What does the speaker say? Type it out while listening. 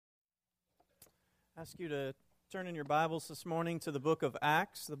Ask you to turn in your Bibles this morning to the book of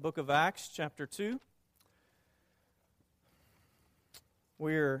Acts chapter 2.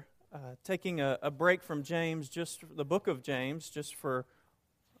 We're taking a break from James, just the book of James, just for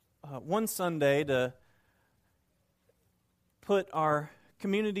one Sunday to put our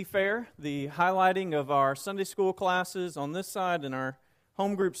community fair, the highlighting of our Sunday school classes on this side and our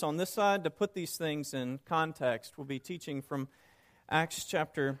home groups on this side, to put these things in context. We'll be teaching from Acts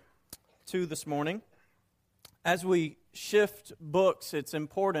chapter 2 this morning. As we shift books, it's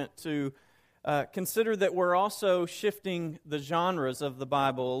important to consider that we're also shifting the genres of the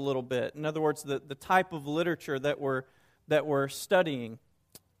Bible a little bit. In other words, the type of literature that we're studying.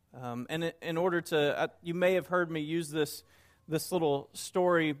 And in order to, you may have heard me use this little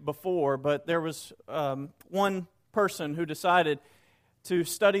story before, but there was one person who decided to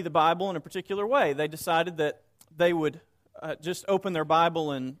study the Bible in a particular way. They decided that they would just open their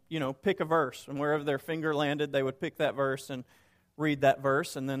Bible and, pick a verse. And wherever their finger landed, they would pick that verse and read that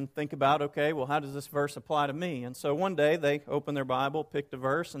verse and then think about, okay, well, how does this verse apply to me? And so one day they opened their Bible, picked a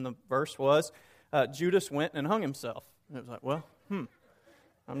verse, and the verse was, Judas went and hung himself. And it was like, well,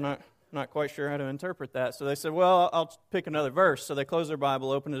 I'm not quite sure how to interpret that. So they said, well, I'll pick another verse. So they closed their Bible,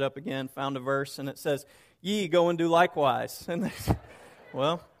 opened it up again, found a verse, and it says, ye go and do likewise. And they said,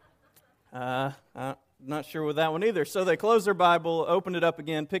 well, not sure with that one either. So they closed their Bible, opened it up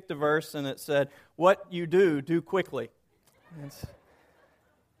again, picked a verse, and it said, what you do quickly.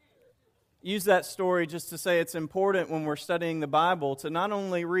 Use that story just to say it's important when we're studying the Bible to not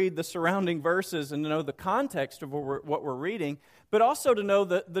only read the surrounding verses and to know the context of what we're reading, but also to know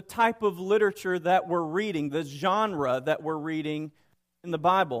the type of literature that we're reading, the genre that we're reading in the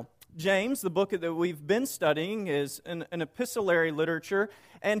Bible. James, the book that we've been studying, is an epistolary literature,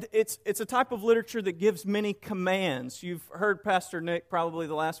 and it's a type of literature that gives many commands. You've heard Pastor Nick probably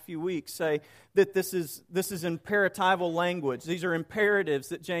the last few weeks say that this is imperatival language. These are imperatives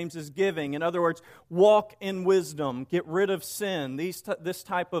that James is giving. In other words, walk in wisdom, get rid of sin. This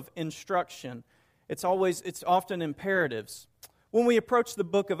type of instruction. It's often imperatives. When we approach the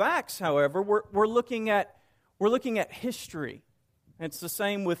book of Acts, however, we're looking at history. It's the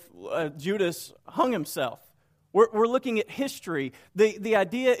same with Judas hung himself. We're looking at history. The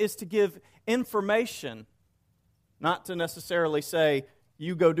idea is to give information, not to necessarily say,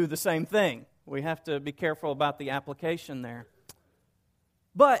 you go do the same thing. We have to be careful about the application there.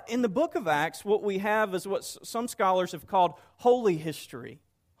 But in the book of Acts, what we have is what some scholars have called holy history.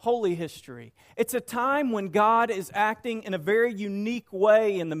 Holy history. It's a time when God is acting in a very unique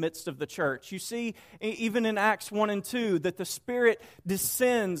way in the midst of the church. You see, even in Acts 1 and 2, that the Spirit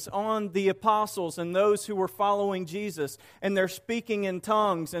descends on the apostles and those who were following Jesus, and they're speaking in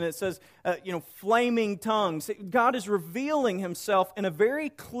tongues, and it says, flaming tongues. God is revealing Himself in a very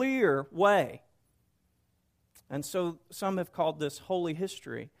clear way. And so some have called this holy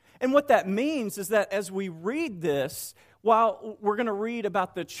history. And what that means is that as we read this, while we're going to read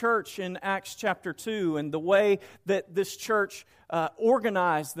about the church in Acts chapter 2 and the way that this church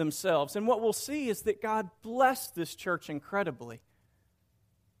organized themselves, and what we'll see is that God blessed this church incredibly.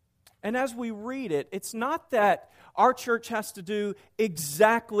 And as we read it, it's not that our church has to do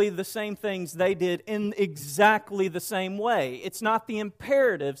exactly the same things they did in exactly the same way. It's not the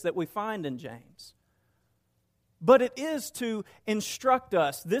imperatives that we find in James. But it is to instruct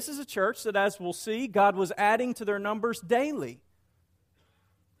us. This is a church that, as we'll see, God was adding to their numbers daily.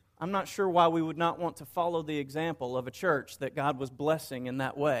 I'm not sure why we would not want to follow the example of a church that God was blessing in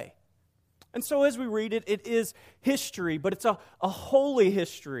that way. And so as we read it, it is history, but it's a holy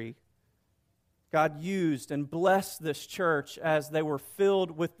history. God used and blessed this church as they were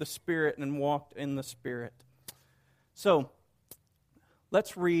filled with the Spirit and walked in the Spirit. So,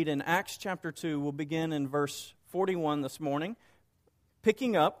 let's read in Acts chapter 2. We'll begin in verse 41 this morning,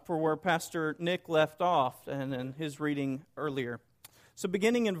 picking up for where Pastor Nick left off and in his reading earlier. So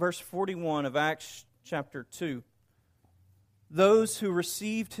beginning in verse 41 of Acts chapter 2, those who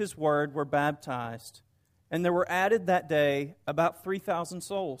received His word were baptized, and there were added that day about 3,000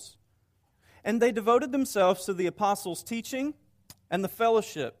 souls. And they devoted themselves to the apostles' teaching and the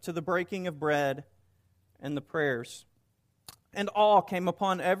fellowship, to the breaking of bread and the prayers. And awe came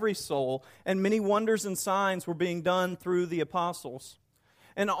upon every soul, and many wonders and signs were being done through the apostles.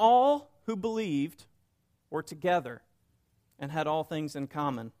 And all who believed were together and had all things in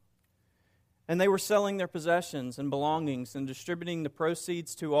common. And they were selling their possessions and belongings and distributing the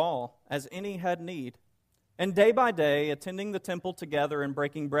proceeds to all, as any had need. And day by day, attending the temple together and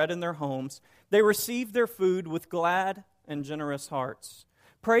breaking bread in their homes, they received their food with glad and generous hearts,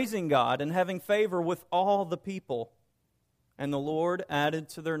 praising God and having favor with all the people. And the Lord added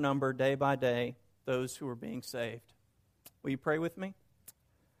to their number day by day those who are being saved. Will you pray with me?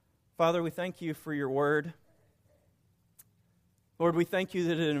 Father, we thank you for your word. Lord, we thank you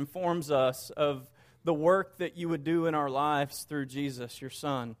that it informs us of the work that you would do in our lives through Jesus, your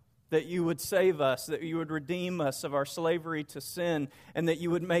Son, that you would save us, that you would redeem us of our slavery to sin, and that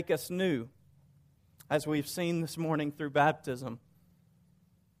you would make us new, as we've seen this morning through baptism.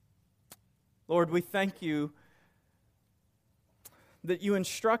 Lord, we thank you that you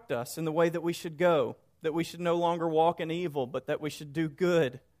instruct us in the way that we should go, that we should no longer walk in evil, but that we should do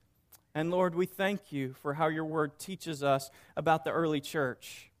good. And Lord, we thank you for how your word teaches us about the early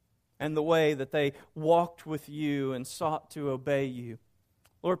church and the way that they walked with you and sought to obey you.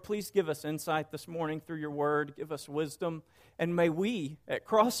 Lord, please give us insight this morning through your word. Give us wisdom. And may we, at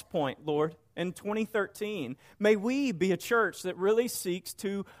Crosspoint, Lord, in 2013, may we be a church that really seeks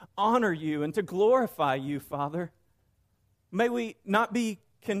to honor you and to glorify you, Father. May we not be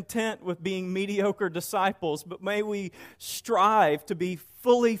content with being mediocre disciples, but may we strive to be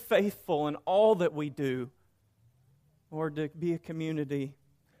fully faithful in all that we do, Lord, to be a community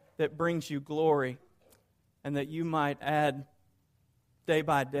that brings you glory and that you might add day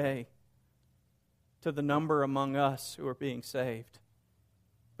by day to the number among us who are being saved.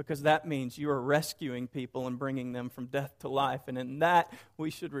 Because that means you are rescuing people and bringing them from death to life. And in that we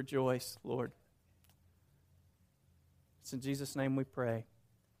should rejoice, Lord. It's in Jesus' name we pray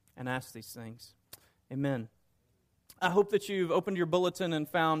and ask these things. Amen. I hope that you've opened your bulletin and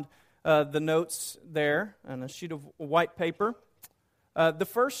found the notes there on a sheet of white paper. The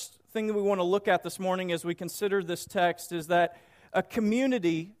first thing that we want to look at this morning as we consider this text is that a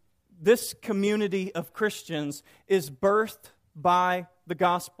community, this community of Christians, is birthed by the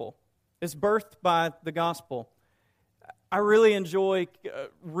gospel. Is birthed by the gospel. I really enjoy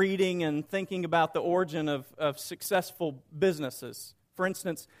reading and thinking about the origin of successful businesses. For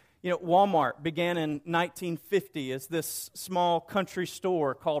instance, Walmart began in 1950 as this small country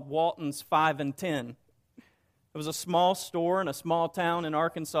store called Walton's 5 and 10. It was a small store in a small town in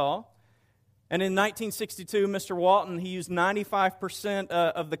Arkansas. And in 1962, Mr. Walton, he used 95%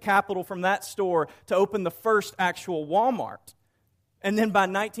 of the capital from that store to open the first actual Walmart. And then by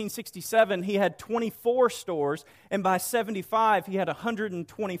 1967, he had 24 stores, and by 75, he had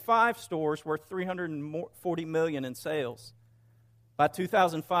 125 stores worth $340 million in sales. By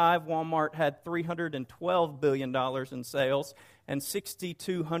 2005, Walmart had $312 billion in sales and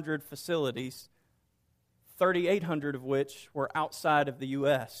 6,200 facilities, 3,800 of which were outside of the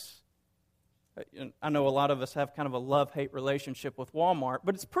U.S. I know a lot of us have kind of a love-hate relationship with Walmart,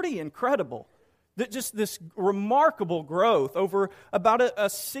 but it's pretty incredible that just this remarkable growth over about a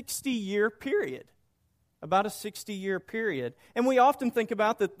 60-year period. About a 60-year period. And we often think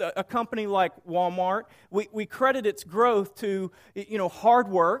about that a company like Walmart, we credit its growth to hard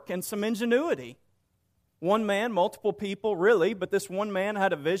work and some ingenuity. One man, multiple people, really, but this one man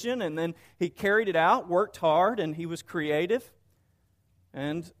had a vision, and then he carried it out, worked hard, and he was creative,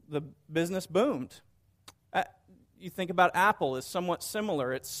 and the business boomed. You think about Apple is somewhat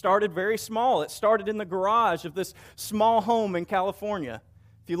similar. It started very small. It started in the garage of this small home in California.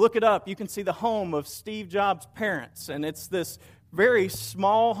 If you look it up, you can see the home of Steve Jobs' parents, and it's this very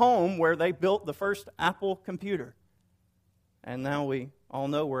small home where they built the first Apple computer. And now we all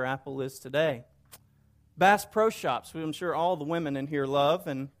know where Apple is today. Bass Pro Shops, which I'm sure all the women in here love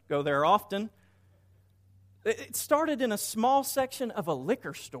and go there often. It started in a small section of a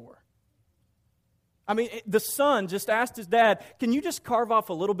liquor store. I mean, the son just asked his dad, can you just carve off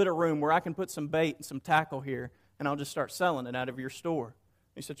a little bit of room where I can put some bait and some tackle here, and I'll just start selling it out of your store?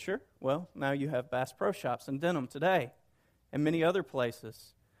 He said, sure. Well, now you have Bass Pro Shops in Denham today and many other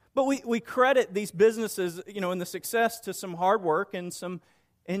places. But we credit these businesses, in the success to some hard work and some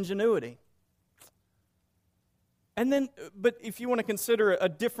ingenuity. And then, but if you want to consider a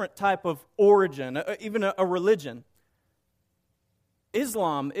different type of origin, even a religion,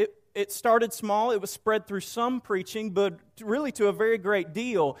 Islam, it started small. It was spread through some preaching, but really to a very great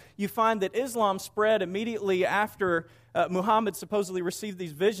deal. You find that Islam spread immediately after Muhammad supposedly received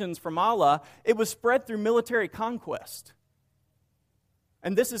these visions from Allah. It was spread through military conquest.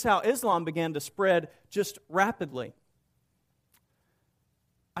 And this is how Islam began to spread just rapidly.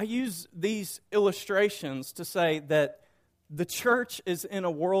 I use these illustrations to say that the church is in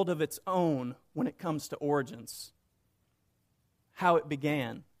a world of its own when it comes to origins. How it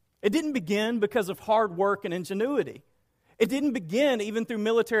began. It didn't begin because of hard work and ingenuity. It didn't begin even through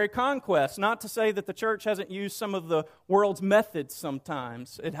military conquest. Not to say that the church hasn't used some of the world's methods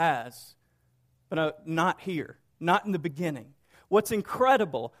sometimes. It has. But not here. Not in the beginning. what's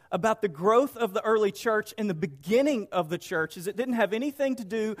incredible about the growth of the early church in the beginning of the church is it didn't have anything to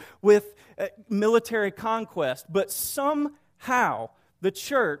do with military conquest, but somehow the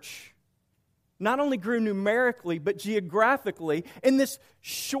church not only grew numerically, but geographically in this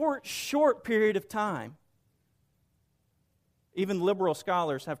short period of time. Even liberal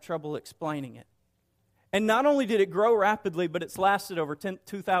scholars have trouble explaining it. And not only did it grow rapidly, but it's lasted over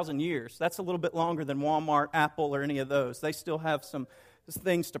 2,000 years. That's a little bit longer than Walmart, Apple, or any of those. They still have some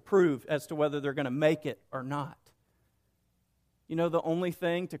things to prove as to whether they're going to make it or not. You know, the only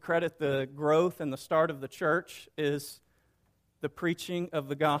thing to credit the growth and the start of the church is the preaching of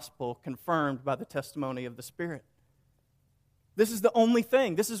the gospel confirmed by the testimony of the Spirit. This is the only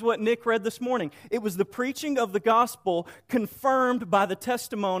thing. This is what Nick read this morning. It was the preaching of the gospel confirmed by the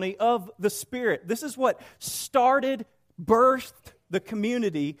testimony of the Spirit. This is what birthed the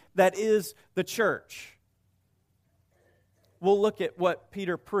community that is the church. We'll look at what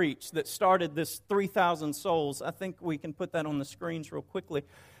Peter preached that started this 3,000 souls. I think we can put that on the screens real quickly.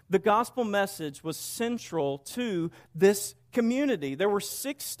 The gospel message was central to this community. There were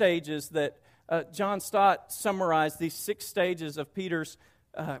 6 stages that John Stott summarized, these 6 stages of Peter's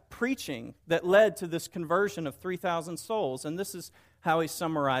preaching that led to this conversion of 3,000 souls. And this is how he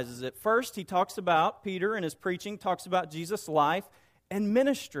summarizes it. First, he talks about, Peter in his preaching talks about Jesus' life and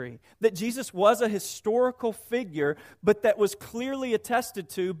ministry. That Jesus was a historical figure, but that was clearly attested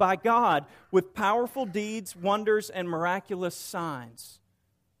to by God with powerful deeds, wonders, and miraculous signs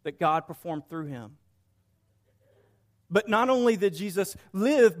that God performed through him. But not only did Jesus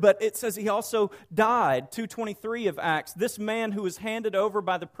live, but it says he also died. 2:23 of Acts. This man who was handed over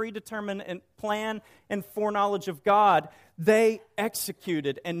by the predetermined plan and foreknowledge of God, they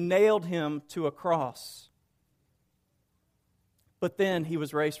executed and nailed him to a cross. But then he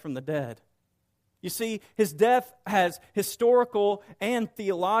was raised from the dead. You see, his death has historical and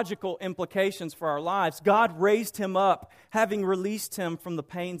theological implications for our lives. God raised him up, having released him from the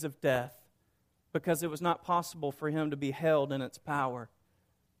pains of death, because it was not possible for him to be held in its power.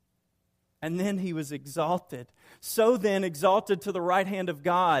 And then he was exalted. So then, exalted to the right hand of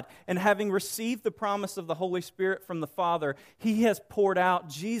God, and having received the promise of the Holy Spirit from the Father, he has poured out,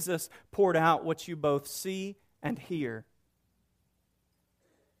 Jesus poured out what you both see and hear.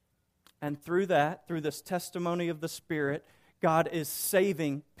 And through that, through this testimony of the Spirit, God is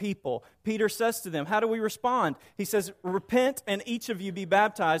saving people. Peter says to them, how do we respond? He says, repent and each of you be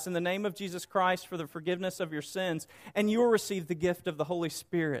baptized in the name of Jesus Christ for the forgiveness of your sins, and you will receive the gift of the Holy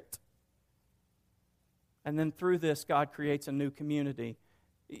Spirit. And then through this, God creates a new community.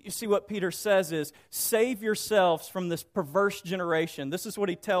 You see, what Peter says is, save yourselves from this perverse generation. This is what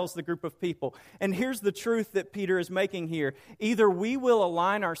he tells the group of people. And here's the truth that Peter is making here. Either we will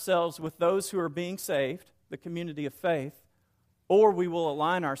align ourselves with those who are being saved, the community of faith, or we will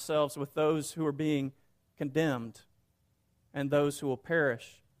align ourselves with those who are being condemned and those who will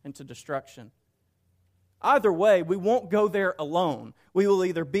perish into destruction. Either way, we won't go there alone. We will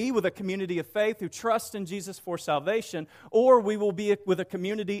either be with a community of faith who trust in Jesus for salvation, or we will be with a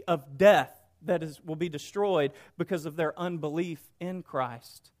community of death that will be destroyed because of their unbelief in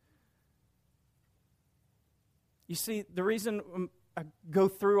Christ. You see, the reason I go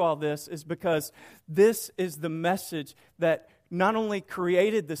through all this is because this is the message that not only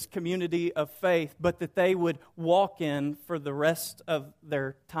created this community of faith, but that they would walk in for the rest of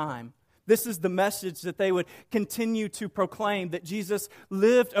their time. This is the message that they would continue to proclaim, that Jesus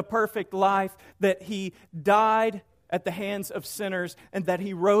lived a perfect life, that he died at the hands of sinners, and that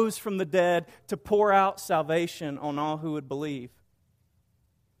he rose from the dead to pour out salvation on all who would believe.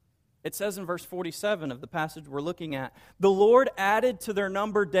 It says in verse 47 of the passage we're looking at, the Lord added to their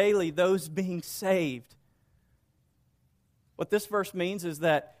number daily those being saved. What this verse means is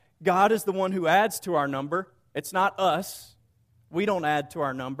that God is the one who adds to our number. It's not us. We don't add to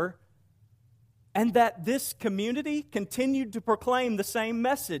our number. And that this community continued to proclaim the same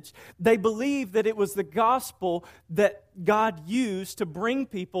message. They believed that it was the gospel that God used to bring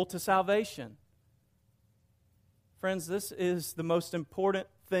people to salvation. Friends, this is the most important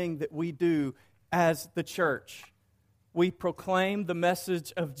thing that we do as the church. We proclaim the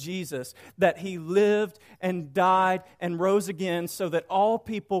message of Jesus, that he lived and died and rose again so that all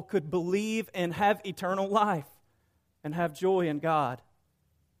people could believe and have eternal life and have joy in God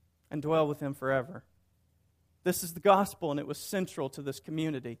and dwell with him forever. This is the gospel, and it was central to this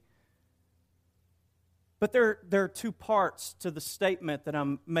community. But there are 2 parts to the statement that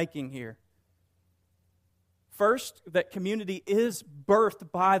I'm making here. First, that community is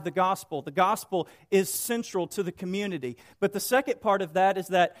birthed by the gospel. The gospel is central to the community. But the second part of that is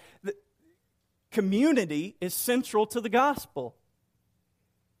that the community is central to the gospel.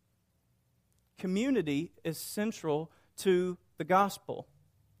 community is central to the gospel.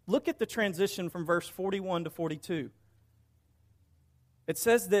 Look at the transition from verse 41 to 42. It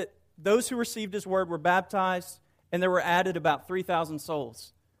says that those who received his word were baptized, and there were added about 3,000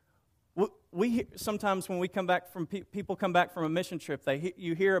 souls. We sometimes, when we come back from people come back from a mission trip,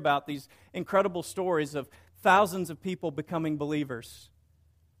 you hear about these incredible stories of thousands of people becoming believers,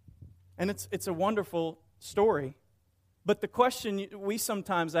 and it's a wonderful story. But the question we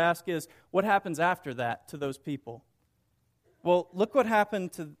sometimes ask is, what happens after that to those people? Well, look what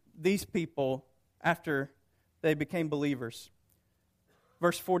happened to these people after they became believers.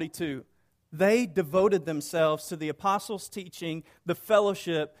 Verse 42. They devoted themselves to the apostles' teaching, the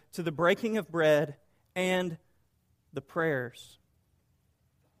fellowship, to the breaking of bread, and the prayers.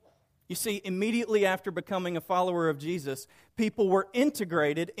 You see, immediately after becoming a follower of Jesus, people were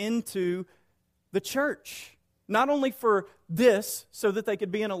integrated into the church. Not only for this, so that they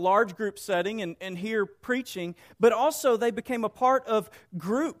could be in a large group setting and hear preaching, but also they became a part of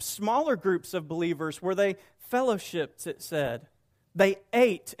groups, smaller groups of believers, where they fellowshiped, it said. They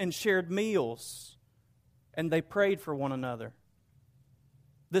ate and shared meals, and they prayed for one another.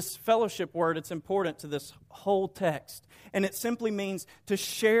 This fellowship word, it's important to this whole text, and it simply means to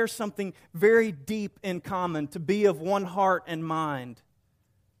share something very deep in common, to be of one heart and mind.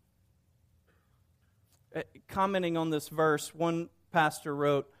 Commenting on this verse, one pastor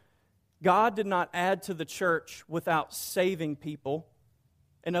wrote, God did not add to the church without saving people.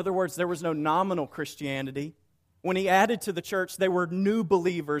 In other words, there was no nominal Christianity. When he added to the church, they were new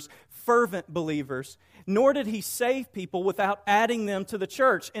believers, fervent believers. Nor did he save people without adding them to the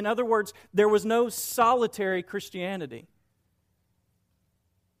church. In other words, there was no solitary Christianity.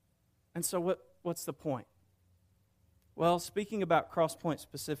 And so what's the point? Well, speaking about Crosspoint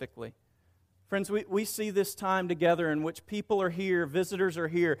specifically, friends, we see this time together in which people are here, visitors are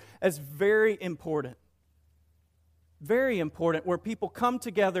here, as very important. Very important, where people come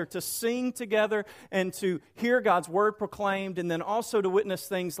together to sing together and to hear God's word proclaimed, and then also to witness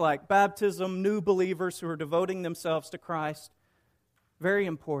things like baptism, new believers who are devoting themselves to Christ. Very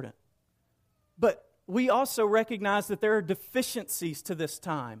important. But we also recognize that there are deficiencies to this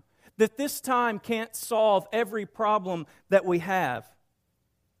time, that this time can't solve every problem that we have.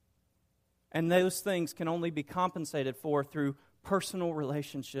 And those things can only be compensated for through personal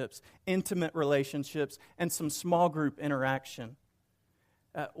relationships, intimate relationships, and some small group interaction.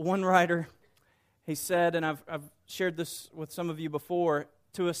 One writer, he said, and I've shared this with some of you before,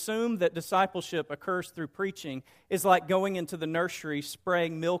 to assume that discipleship occurs through preaching is like going into the nursery,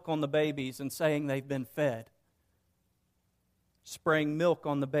 spraying milk on the babies and saying they've been fed. Spraying milk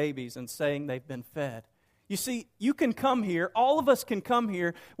on the babies and saying they've been fed. You see, you can come here, all of us can come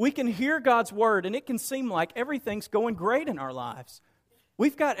here, we can hear God's word, and it can seem like everything's going great in our lives.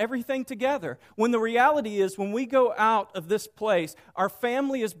 We've got everything together. When the reality is, when we go out of this place, our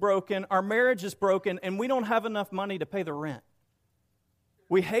family is broken, our marriage is broken, and we don't have enough money to pay the rent.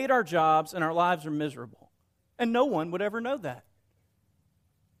 We hate our jobs, and our lives are miserable. And no one would ever know that.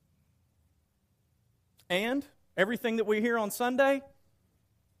 And everything that we hear on Sunday,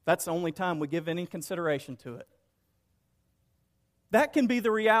 that's the only time we give any consideration to it. That can be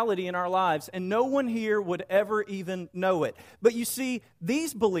the reality in our lives, and no one here would ever even know it. But you see,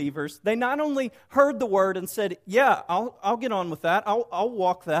 these believers, they not only heard the word and said, yeah, I'll get on with that, I'll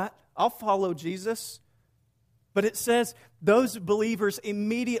walk that, I'll follow Jesus. But it says those believers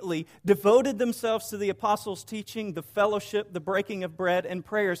immediately devoted themselves to the apostles' teaching, the fellowship, the breaking of bread, and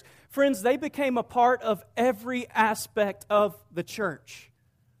prayers. Friends, they became a part of every aspect of the church.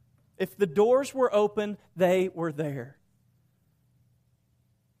 If the doors were open, they were there.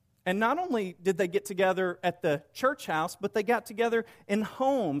 And not only did they get together at the church house, but they got together in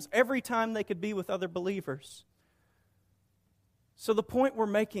homes every time they could be with other believers. So the point we're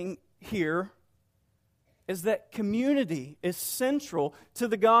making here is that community is central to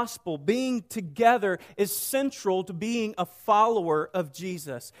the gospel. Being together is central to being a follower of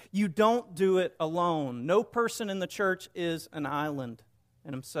Jesus. You don't do it alone. No person in the church is an island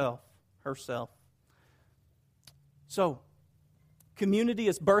in himself, herself. So, community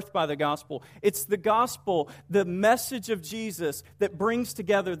is birthed by the gospel. It's the gospel, the message of Jesus, that brings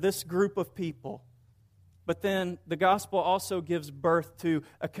together this group of people. But then the gospel also gives birth to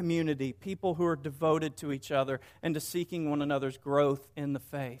a community, people who are devoted to each other and to seeking one another's growth in the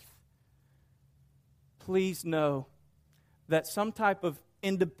faith. Please know that some type of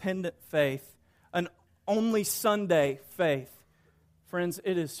independent faith, an only Sunday faith, friends,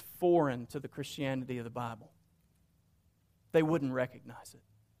 it is foreign to the Christianity of the Bible. They wouldn't recognize it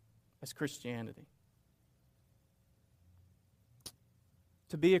as Christianity.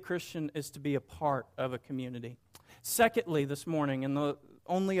 To be a Christian is to be a part of a community. Secondly, this morning, and the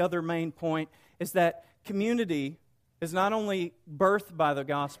only other main point, is that community is not only birthed by the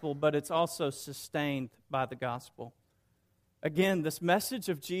gospel, but it's also sustained by the gospel. Again, this message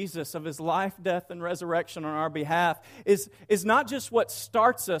of Jesus, of His life, death, and resurrection on our behalf is not just what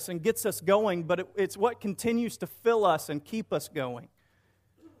starts us and gets us going, but it's what continues to fill us and keep us going.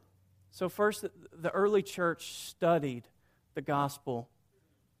 So first, the early church studied the gospel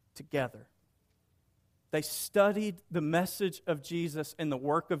together. They studied the message of Jesus and the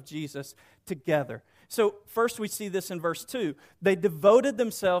work of Jesus together. So first we see this in verse 2. They devoted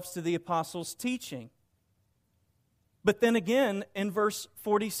themselves to the apostles' teaching. But then again in verse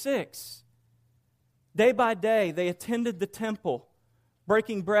 46, day by day they attended the temple,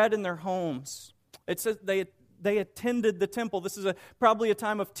 breaking bread in their homes. It says they attended the temple. This is probably a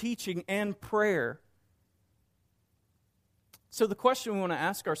time of teaching and prayer. So the question we want to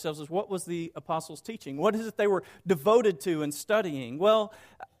ask ourselves is, what was the apostles' teaching? What is it they were devoted to and studying? Well,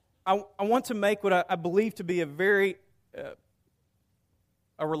 I want to make what I believe to be a very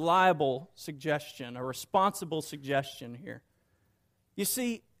a reliable suggestion, a responsible suggestion here. You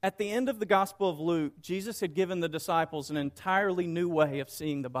see, at the end of the Gospel of Luke, Jesus had given the disciples an entirely new way of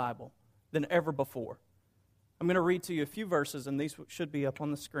seeing the Bible than ever before. I'm going to read to you a few verses, and these should be up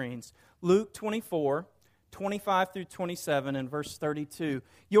on the screens. Luke 24, 25 through 27 and verse 32.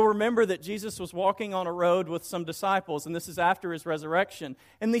 You'll remember that Jesus was walking on a road with some disciples, and this is after His resurrection.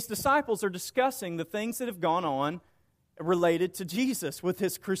 And these disciples are discussing the things that have gone on related to Jesus with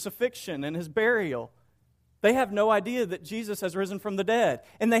His crucifixion and His burial. They have no idea that Jesus has risen from the dead.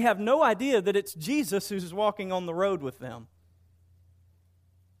 And they have no idea that it's Jesus who's walking on the road with them.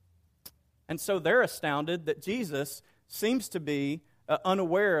 And so they're astounded that Jesus seems to be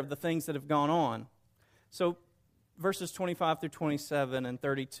unaware of the things that have gone on. So verses 25 through 27 and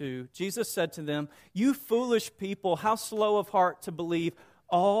 32, Jesus said to them, "You foolish people, how slow of heart to believe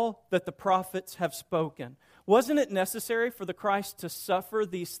all that the prophets have spoken. Wasn't it necessary for the Christ to suffer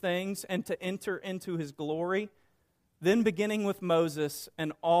these things and to enter into His glory? Then beginning with Moses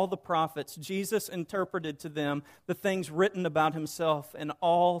and all the prophets, Jesus interpreted to them the things written about Himself in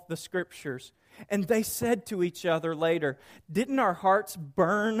all the Scriptures. And they said to each other later, 'Didn't our hearts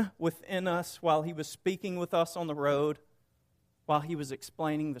burn within us while He was speaking with us on the road, while He was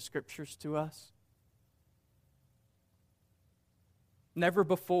explaining the Scriptures to us?'" Never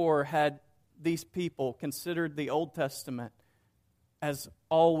before had these people considered the Old Testament as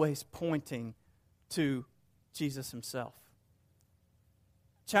always pointing to Jesus Himself.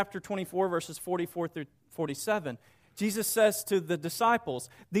 Chapter 24, verses 44 through 47. Jesus says to the disciples,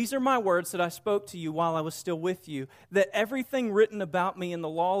 "These are my words that I spoke to you while I was still with you, that everything written about me in the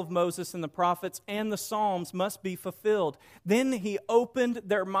law of Moses and the prophets and the Psalms must be fulfilled." Then He opened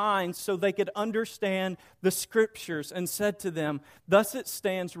their minds so they could understand the Scriptures and said to them, "Thus it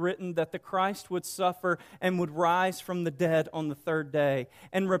stands written that the Christ would suffer and would rise from the dead on the third day,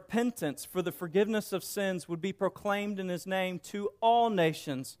 and repentance for the forgiveness of sins would be proclaimed in His name to all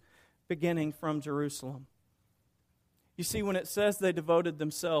nations, beginning from Jerusalem." You see, when it says they devoted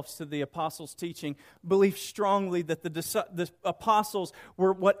themselves to the apostles' teaching, believe strongly that the apostles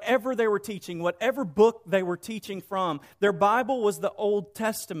were, whatever they were teaching, whatever book they were teaching from, their Bible was the Old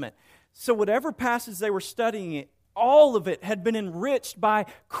Testament. So whatever passage they were studying, all of it had been enriched by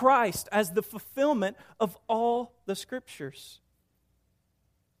Christ as the fulfillment of all the Scriptures.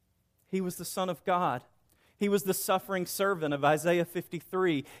 He was the Son of God. He was the suffering servant of Isaiah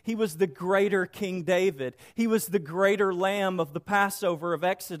 53. He was the greater King David. He was the greater Lamb of the Passover of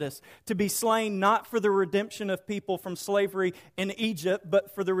Exodus, to be slain not for the redemption of people from slavery in Egypt, but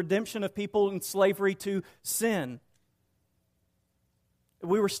for the redemption of people in slavery to sin.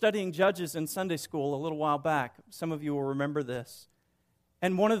 We were studying Judges in Sunday school a little while back. Some of you will remember this.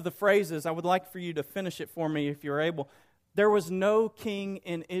 And one of the phrases, I would like for you to finish it for me if you're able. There was no king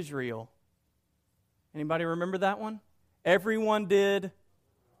in Israel. Anybody remember that one? Everyone did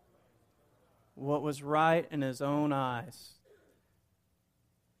what was right in his own eyes.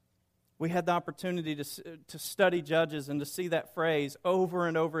 We had the opportunity to study Judges and to see that phrase over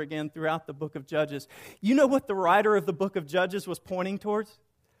and over again throughout the book of Judges. You know what the writer of the book of Judges was pointing towards?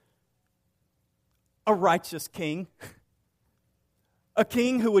 A righteous king. A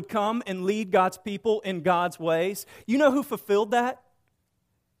king who would come and lead God's people in God's ways. You know who fulfilled that?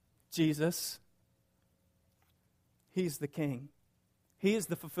 Jesus. He's the King. He is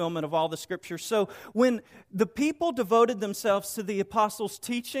the fulfillment of all the Scriptures. So when the people devoted themselves to the apostles'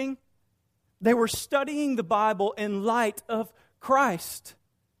 teaching, they were studying the Bible in light of Christ.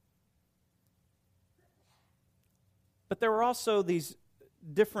 But there were also these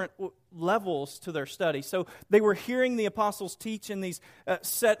different levels to their study. So they were hearing the apostles teach in these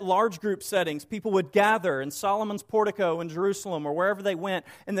set large group settings. People would gather in Solomon's portico in Jerusalem or wherever they went,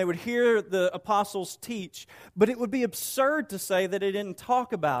 and they would hear the apostles teach. But it would be absurd to say that they didn't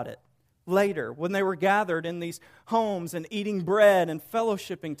talk about it later when they were gathered in these homes and eating bread and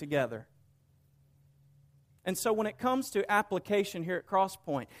fellowshipping together. And so when it comes to application here at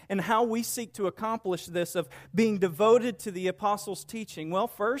Crosspoint and how we seek to accomplish this of being devoted to the apostles' teaching, well,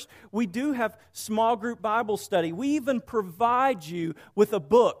 first, we do have small group Bible study. We even provide you with a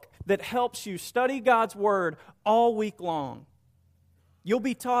book that helps you study God's Word all week long. You'll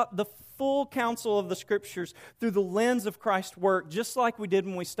be taught the full counsel of the Scriptures through the lens of Christ's work, just like we did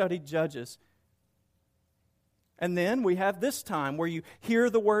when we studied Judges. And then we have this time where you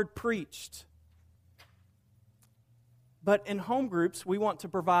hear the Word preached. But in home groups, we want to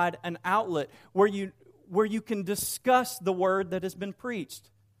provide an outlet where you can discuss the Word that has been preached.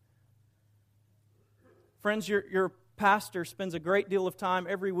 Friends, your pastor spends a great deal of time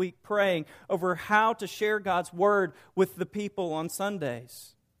every week praying over how to share God's Word with the people on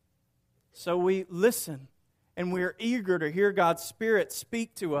Sundays. So we listen, and we're eager to hear God's Spirit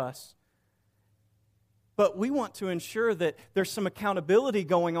speak to us. But we want to ensure that there's some accountability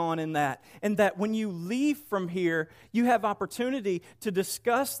going on in that, and that when you leave from here, you have opportunity to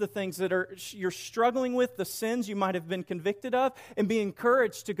discuss the things that you're struggling with, the sins you might have been convicted of, and be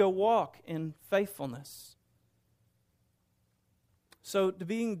encouraged to go walk in faithfulness. So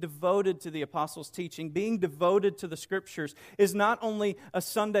being devoted to the apostles' teaching, being devoted to the Scriptures is not only a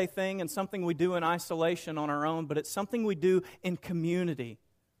Sunday thing and something we do in isolation on our own, but it's something we do in community,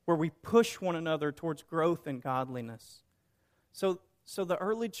 where we push one another towards growth and godliness. So the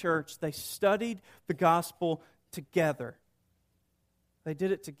early church, they studied the gospel together. They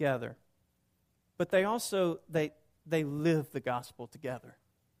did it together. But they also, they lived the gospel together.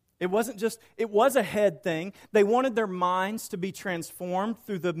 It was a head thing. They wanted their minds to be transformed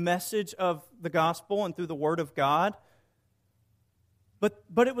through the message of the gospel and through the Word of God.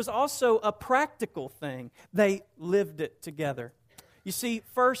 But it was also a practical thing. They lived it together. You see,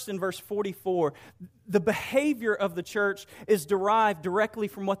 first in verse 44, the behavior of the church is derived directly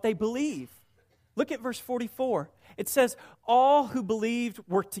from what they believe. Look at verse 44. It says, all who believed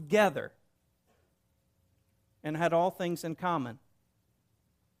were together and had all things in common.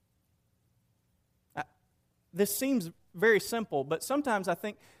 This seems very simple, but sometimes I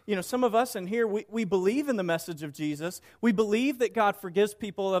think, some of us in here, we believe in the message of Jesus. We believe that God forgives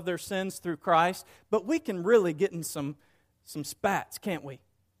people of their sins through Christ, but we can really get in some spats, can't we?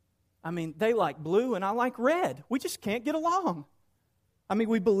 I mean, they like blue and I like red. We just can't get along. I mean,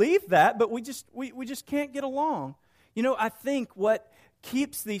 we believe that, but we just can't get along. I think what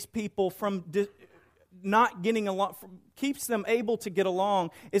keeps these people from not getting along, keeps them able to get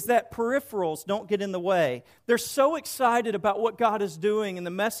along, is that peripherals don't get in the way. They're so excited about what God is doing and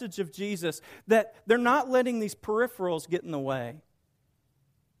the message of Jesus that they're not letting these peripherals get in the way.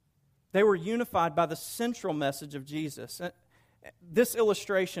 They were unified by the central message of Jesus. This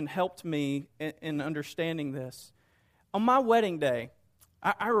illustration helped me in understanding this. On my wedding day,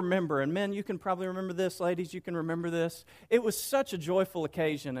 I remember, and men, you can probably remember this, ladies, you can remember this. It was such a joyful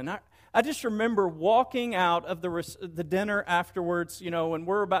occasion, and I just remember walking out of the dinner afterwards, and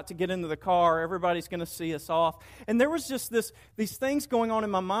we're about to get into the car, everybody's going to see us off, and there was just these things going on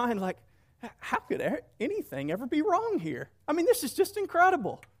in my mind, like, how could anything ever be wrong here? I mean, this is just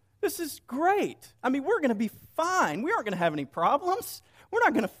incredible. This is great. I mean, we're going to be fine. We aren't going to have any problems. We're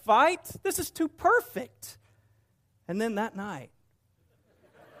not going to fight. This is too perfect. And then that night,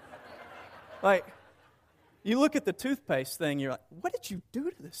 like, you look at the toothpaste thing, you're like, what did you do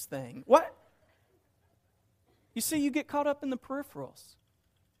to this thing? What? You see, you get caught up in the peripherals.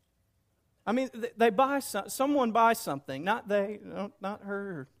 I mean, someone buys something, not they, not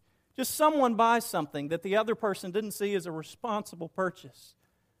her. Just someone buys something that the other person didn't see as a responsible purchase.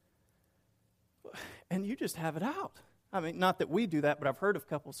 And you just have it out. I mean, not that we do that, but I've heard of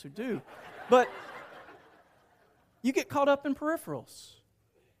couples who do. But you get caught up in peripherals.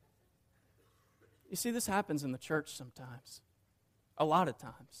 You see, this happens in the church sometimes. A lot of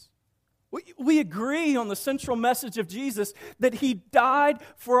times. We agree on the central message of Jesus, that He died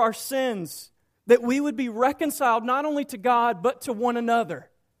for our sins, that we would be reconciled not only to God, but to one another.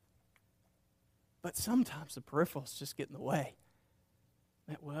 But sometimes the peripherals just get in the way.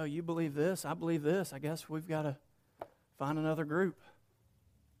 Well, you believe this, I believe this. I guess we've got to find another group.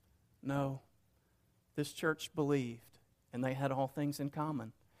 No, this church believed, and they had all things in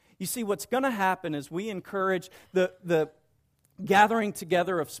common. You see, what's going to happen is we encourage the gathering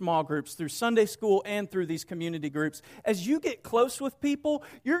together of small groups through Sunday school and through these community groups, as you get close with people,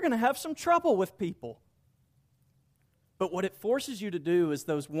 you're going to have some trouble with people. But what it forces you to do is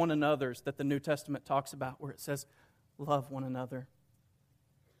those one another's that the New Testament talks about, where it says, love one another,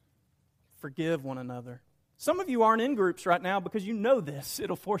 forgive one another. Some of you aren't in groups right now because you know this.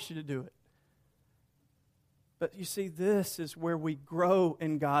 It'll force you to do it. But you see, this is where we grow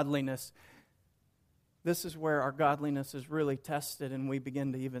in godliness. This is where our godliness is really tested and we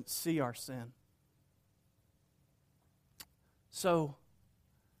begin to even see our sin. So,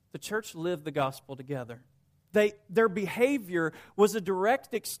 the church lived the gospel together. Their behavior was a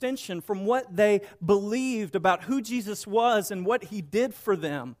direct extension from what they believed about who Jesus was and what He did for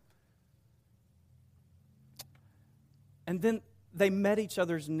them. And then they met each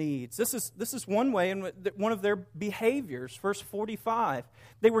other's needs. This is one way, and one of their behaviors. Verse 45.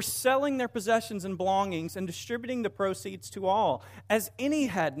 They were selling their possessions and belongings and distributing the proceeds to all, as any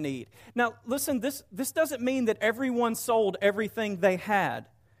had need. Now, listen, this doesn't mean that everyone sold everything they had.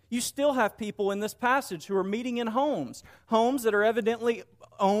 You still have people in this passage who are meeting in homes that are evidently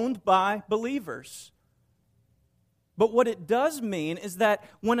owned by believers. But what it does mean is that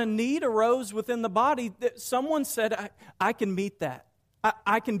when a need arose within the body, that someone said, I can meet that.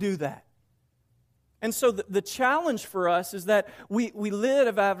 I can do that. And so the challenge for us is that we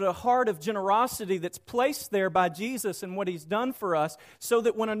live out of a heart of generosity that's placed there by Jesus and what He's done for us, so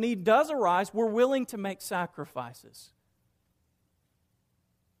that when a need does arise, we're willing to make sacrifices.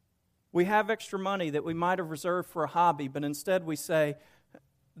 We have extra money that we might have reserved for a hobby, but instead we say,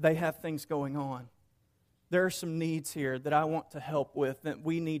 they have things going on. There are some needs here that I want to help with, that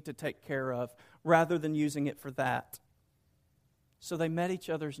we need to take care of, rather than using it for that. So they met each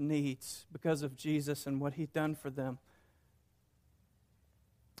other's needs because of Jesus and what He'd done for them.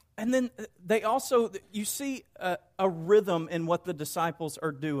 And then they also, you see a rhythm in what the disciples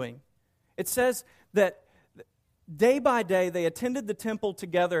are doing. It says that day by day they attended the temple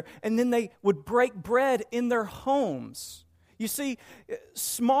together, and then they would break bread in their homes. You see,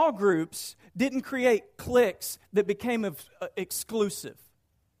 small groups didn't create cliques that became exclusive.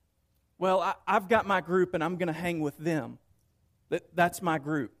 Well, I've got my group and I'm going to hang with them. That's my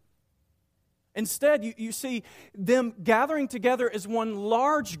group. Instead, you see them gathering together as one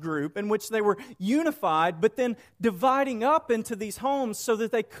large group in which they were unified, but then dividing up into these homes so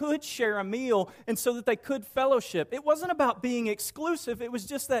that they could share a meal and so that they could fellowship. It wasn't about being exclusive. It was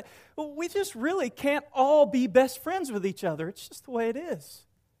just that we just really can't all be best friends with each other. It's just the way it is.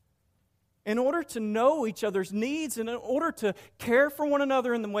 In order to know each other's needs and in order to care for one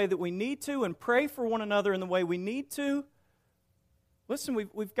another in the way that we need to and pray for one another in the way we need to, listen,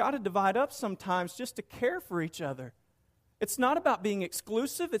 we've got to divide up sometimes just to care for each other. It's not about being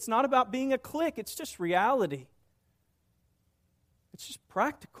exclusive. It's not about being a clique. It's just reality. It's just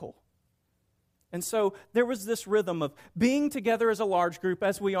practical. And so there was this rhythm of being together as a large group,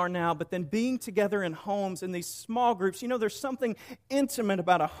 as we are now, but then being together in homes, in these small groups. You know, there's something intimate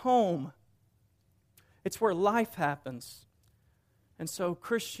about a home. It's where life happens. And so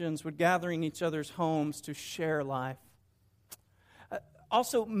Christians would gather in each other's homes to share life.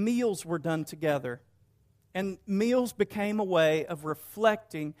 Also, meals were done together. And meals became a way of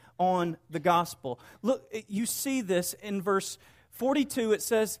reflecting on the gospel. Look, you see this in verse 42. It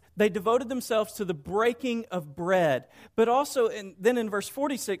says, they devoted themselves to the breaking of bread. But also, then in verse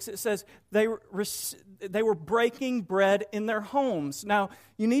 46, it says, they were breaking bread in their homes. Now,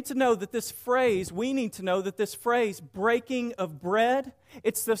 you need to know that we need to know that this phrase, breaking of bread,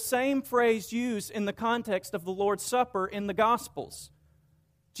 it's the same phrase used in the context of the Lord's Supper in the Gospels.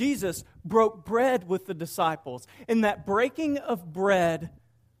 Jesus broke bread with the disciples, and that breaking of bread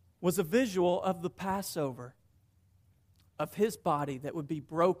was a visual of the Passover, of His body that would be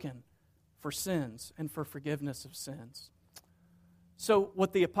broken for sins and for forgiveness of sins. So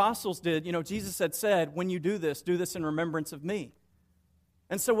what the apostles did, Jesus had said, when you do this in remembrance of me.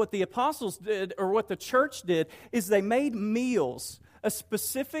 And so what the apostles did, or what the church did, is they made meals a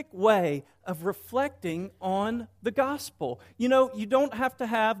specific way of reflecting on the gospel. You don't have to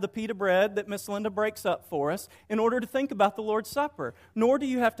have the pita bread that Miss Linda breaks up for us in order to think about the Lord's Supper. Nor do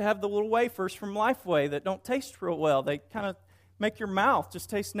you have to have the little wafers from Lifeway that don't taste real well. They kind of make your mouth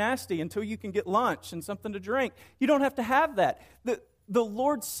just taste nasty until you can get lunch and something to drink. You don't have to have that. The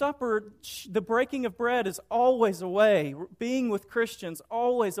Lord's Supper, the breaking of bread, is always a way, being with Christians,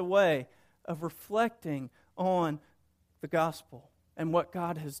 always a way of reflecting on the gospel and what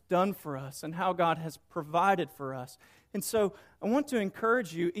God has done for us and how God has provided for us. And so I want to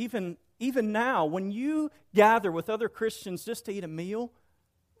encourage you, even now, when you gather with other Christians just to eat a meal,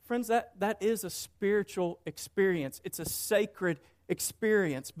 Friends, that is a spiritual experience. It's a sacred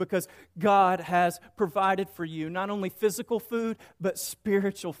experience because God has provided for you not only physical food, but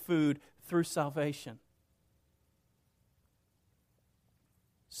spiritual food through salvation.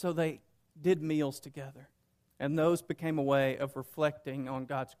 So they did meals together, and those became a way of reflecting on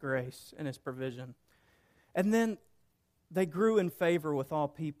God's grace and His provision. And then they grew in favor with all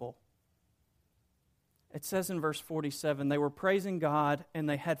people. It says in verse 47, they were praising God and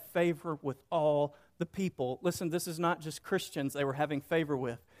they had favor with all the people. Listen, this is not just Christians they were having favor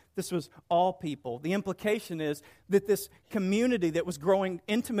with. This was all people. The implication is that this community that was growing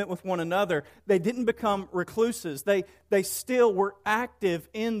intimate with one another, they didn't become recluses. They still were active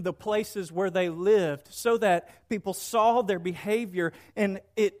in the places where they lived so that people saw their behavior and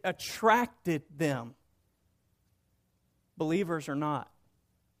it attracted them. Believers or not.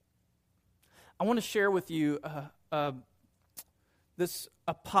 I want to share with you this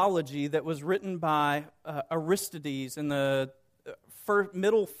apology that was written by Aristides in the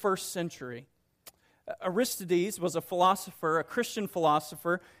middle 1st century. Aristides was a philosopher, a Christian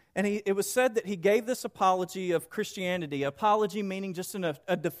philosopher, and it was said that he gave this apology of Christianity, apology meaning just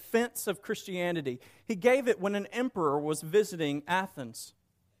a defense of Christianity. He gave it when an emperor was visiting Athens.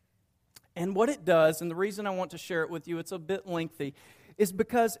 And what it does, and the reason I want to share it with you, it's a bit lengthy, is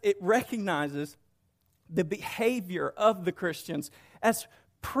because it recognizes the behavior of the Christians as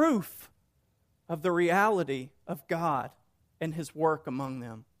proof of the reality of God and His work among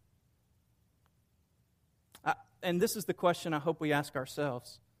them. And this is the question I hope we ask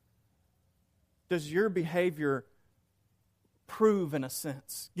ourselves. Does your behavior prove, in a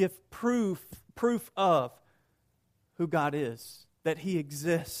sense, give proof of who God is, that He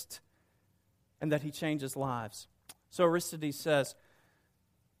exists, and that He changes lives? So Aristides says,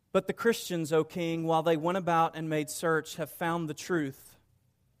 "But the Christians, O king, while they went about and made search, have found the truth.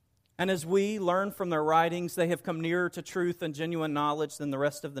 And as we learn from their writings, they have come nearer to truth and genuine knowledge than the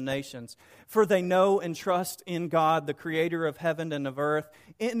rest of the nations. For they know and trust in God, the Creator of heaven and of earth,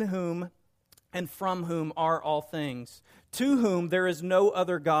 in whom and from whom are all things, to whom there is no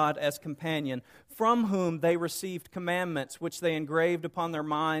other God as companion, from whom they received commandments, which they engraved upon their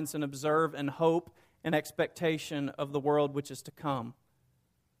minds and observe in hope and expectation of the world which is to come.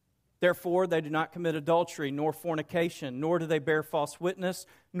 Therefore, they do not commit adultery, nor fornication, nor do they bear false witness,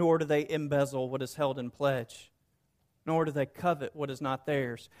 nor do they embezzle what is held in pledge, nor do they covet what is not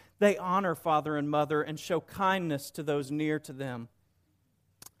theirs. They honor father and mother and show kindness to those near to them.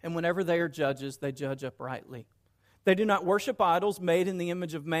 And whenever they are judges, they judge uprightly. They do not worship idols made in the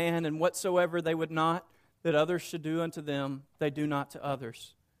image of man, and whatsoever they would not that others should do unto them, they do not to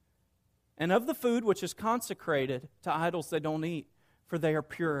others. And of the food which is consecrated to idols they don't eat, for they are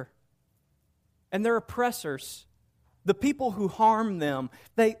pure. And their oppressors, the people who harm them,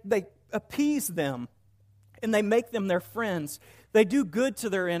 they appease them and they make them their friends. They do good to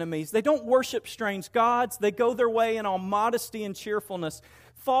their enemies. They don't worship strange gods. They go their way in all modesty and cheerfulness.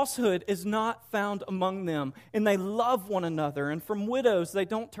 Falsehood is not found among them, and they love one another. And from widows they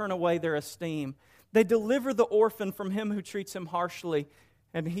don't turn away their esteem. They deliver the orphan from him who treats him harshly,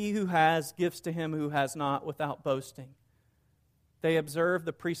 and he who has gives to him who has not without boasting. They observe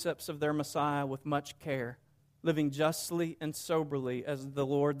the precepts of their Messiah with much care, living justly and soberly as the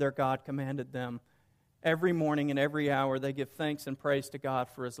Lord their God commanded them. Every morning and every hour they give thanks and praise to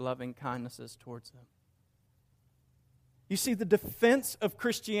God for His loving kindnesses towards them." You see, the defense of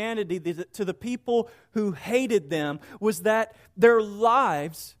Christianity to the people who hated them was that their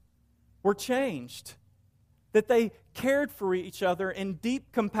lives were changed, that they cared for each other in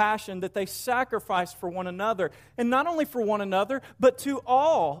deep compassion, that they sacrificed for one another. And not only for one another, but to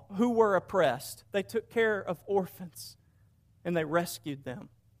all who were oppressed. They took care of orphans and they rescued them.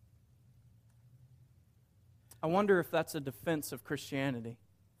 I wonder if that's a defense of Christianity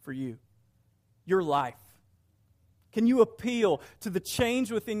for you, your life. Can you appeal to the change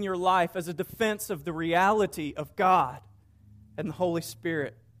within your life as a defense of the reality of God and the Holy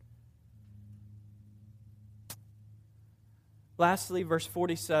Spirit? Lastly, verse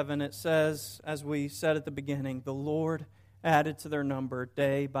 47, it says, as we said at the beginning, the Lord added to their number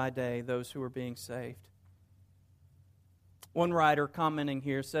day by day those who were being saved. One writer commenting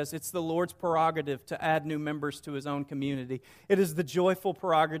here says, it's the Lord's prerogative to add new members to His own community. It is the joyful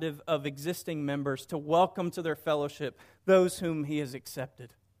prerogative of existing members to welcome to their fellowship those whom He has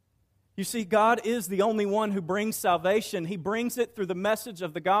accepted. You see, God is the only one who brings salvation. He brings it through the message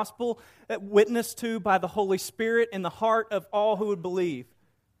of the gospel, witnessed to by the Holy Spirit in the heart of all who would believe.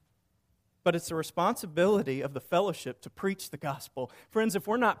 But it's the responsibility of the fellowship to preach the gospel. Friends, if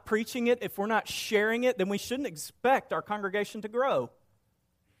we're not preaching it, if we're not sharing it, then we shouldn't expect our congregation to grow.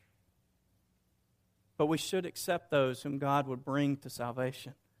 but we should accept those whom God would bring to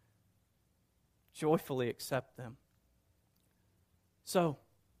salvation. Joyfully accept them. So,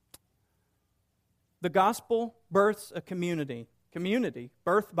 the gospel births a community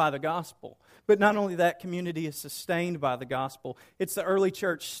birthed by the gospel. But not only that, community is sustained by the gospel. It's the early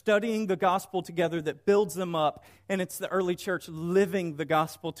church studying the gospel together that builds them up, and it's the early church living the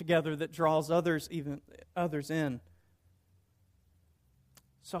gospel together that draws others in.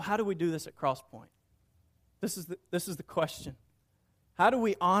 So how do we do this at Crosspoint? This is the question. How do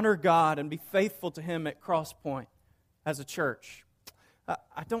we honor God and be faithful to Him at Crosspoint as a church?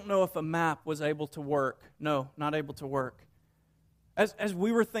 I don't know if a map was able to work. No, not able to work. As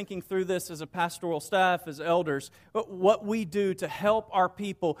we were thinking through this as a pastoral staff, as elders, what we do to help our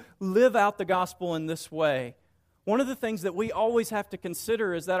people live out the gospel in this way, one of the things that we always have to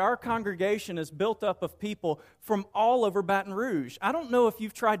consider is that our congregation is built up of people from all over Baton Rouge. I don't know if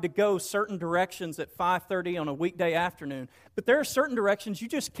you've tried to go certain directions at 5:30 on a weekday afternoon, but there are certain directions you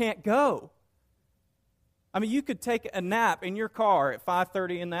just can't go. I mean, you could take a nap in your car at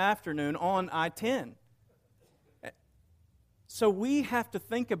 5:30 in the afternoon on I-10. So we have to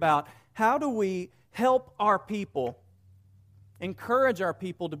think about how do we help our people, encourage our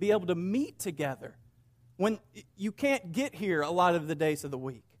people to be able to meet together when you can't get here a lot of the days of the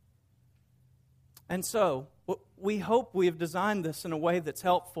week. And so we hope we have designed this in a way that's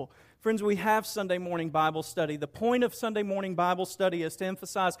helpful. Friends, we have Sunday morning Bible study. The point of Sunday morning Bible study is to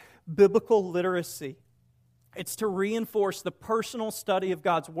emphasize biblical literacy. It's to reinforce the personal study of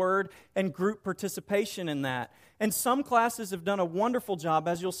God's Word and group participation in that. And some classes have done a wonderful job,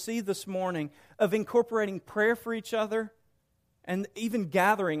 as you'll see this morning, of incorporating prayer for each other and even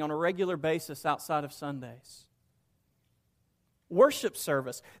gathering on a regular basis outside of Sundays. Worship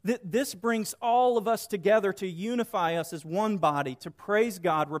service. This brings all of us together to unify us as one body, to praise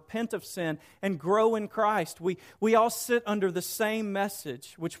God, repent of sin, and grow in Christ. We all sit under the same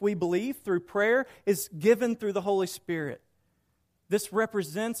message, which we believe through prayer is given through the Holy Spirit. This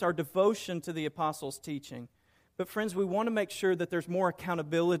represents our devotion to the apostles' teaching. But friends, we want to make sure that there's more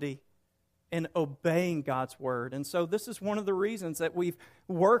accountability in obeying God's Word. And so this is one of the reasons that we've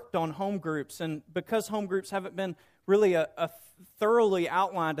worked on home groups. And because home groups haven't been really a thoroughly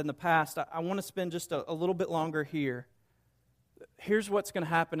outlined in the past, I want to spend just a little bit longer here. Here's what's going to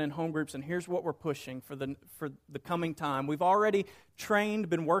happen in home groups, and here's what we're pushing for the coming time. We've already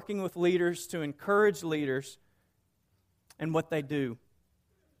been working with leaders to encourage leaders in what they do.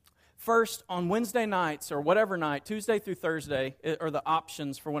 First, on Wednesday nights, or whatever night, Tuesday through Thursday, are the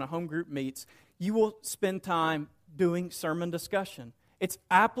options for when a home group meets. You will spend time doing sermon discussion. It's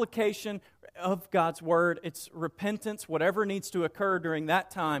application of God's Word. It's repentance, whatever needs to occur during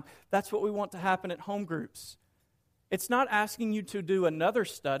that time. That's what we want to happen at home groups. It's not asking you to do another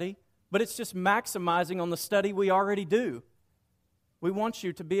study, but it's just maximizing on the study we already do. We want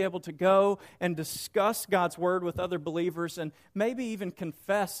you to be able to go and discuss God's Word with other believers and maybe even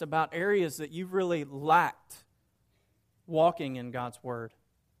confess about areas that you've really lacked walking in God's Word.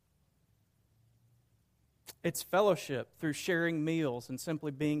 It's fellowship through sharing meals and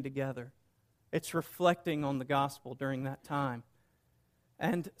simply being together. It's reflecting on the gospel during that time.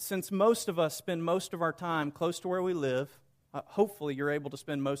 And since most of us spend most of our time close to where we live, hopefully you're able to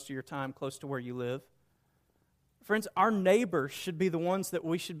spend most of your time close to where you live. Friends, our neighbors should be the ones that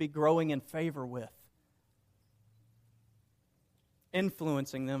we should be growing in favor with,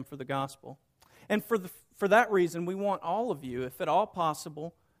 influencing them for the gospel. And for that reason, we want all of you, if at all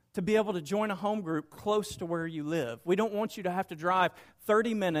possible, to be able to join a home group close to where you live. We don't want you to have to drive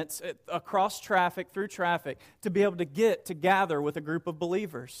 30 minutes across traffic, through traffic, to be able to get to gather with a group of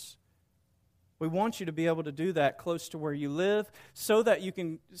believers. We want you to be able to do that close to where you live so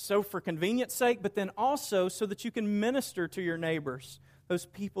for convenience sake, but then also so that you can minister to your neighbors, those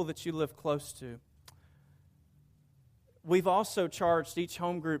people that you live close to. We've also charged each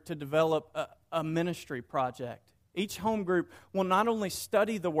home group to develop a ministry project. Each home group will not only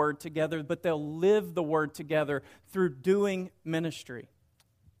study the Word together, but they'll live the Word together through doing ministry.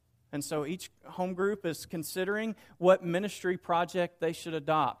 And so each home group is considering what ministry project they should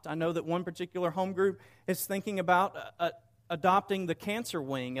adopt. I know that one particular home group is thinking about adopting the cancer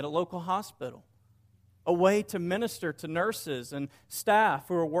wing at a local hospital, a way to minister to nurses and staff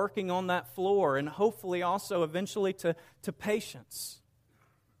who are working on that floor, and hopefully also eventually to patients.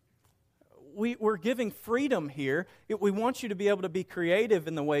 We're giving freedom here. We want you to be able to be creative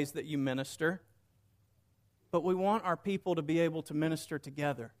in the ways that you minister, but we want our people to be able to minister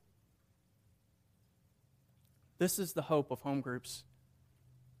together. This is the hope of home groups.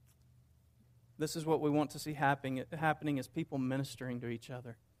 This is what we want to see happening as people ministering to each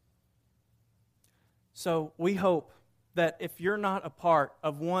other. So we hope that if you're not a part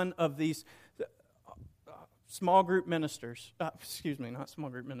of one of these small group ministries,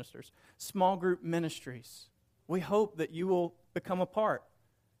 we hope that you will become a part.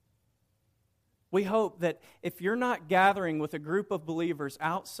 We hope that if you're not gathering with a group of believers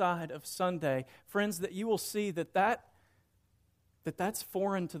outside of Sunday, friends, that you will see that's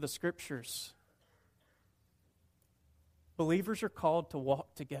foreign to the Scriptures. Believers are called to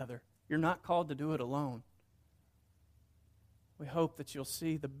walk together. You're not called to do it alone. We hope that you'll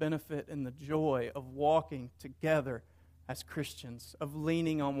see the benefit and the joy of walking together as Christians, of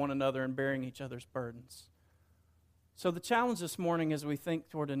leaning on one another and bearing each other's burdens. So the challenge this morning as we think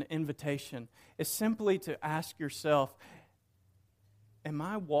toward an invitation is simply to ask yourself, am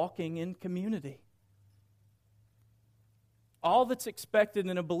I walking in community? All that's expected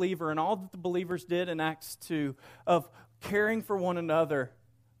in a believer and all that the believers did in Acts 2 of caring for one another,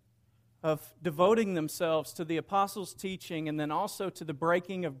 of devoting themselves to the apostles' teaching and then also to the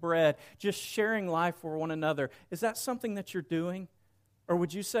breaking of bread, just sharing life for one another, is that something that you're doing? Or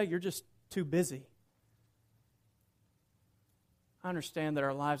would you say you're just too busy? I understand that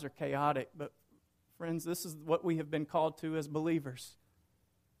our lives are chaotic, but friends, this is what we have been called to as believers.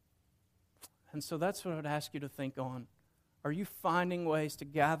 And so that's what I would ask you to think on. Are you finding ways to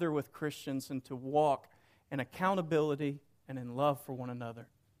gather with Christians and to walk in accountability and in love for one another?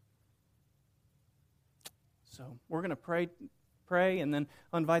 So we're going to pray, and then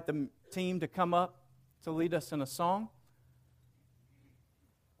invite the team to come up to lead us in a song.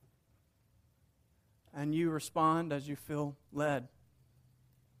 And you respond as you feel led.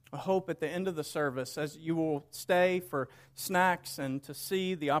 I hope at the end of the service, as you will stay for snacks and to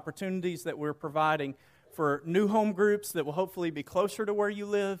see the opportunities that we're providing for new home groups that will hopefully be closer to where you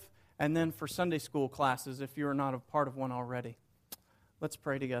live, and then for Sunday school classes if you are not a part of one already. Let's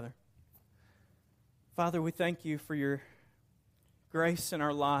pray together. Father, we thank you for your grace in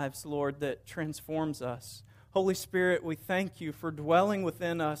our lives, Lord, that transforms us. Holy Spirit, we thank you for dwelling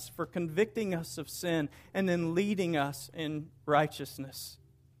within us, for convicting us of sin, and then leading us in righteousness.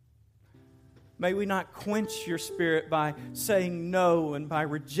 May we not quench your Spirit by saying no and by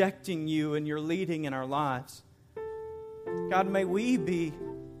rejecting you and your leading in our lives. God, may we be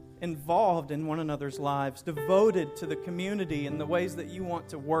involved in one another's lives, devoted to the community and the ways that you want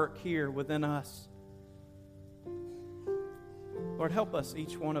to work here within us. Lord, help us,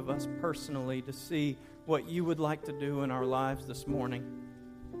 each one of us personally, to see what you would like to do in our lives this morning.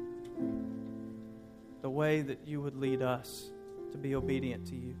 The way that you would lead us to be obedient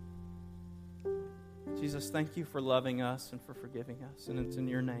to you. Jesus, thank you for loving us and for forgiving us. And it's in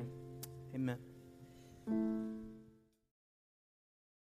your name. Amen.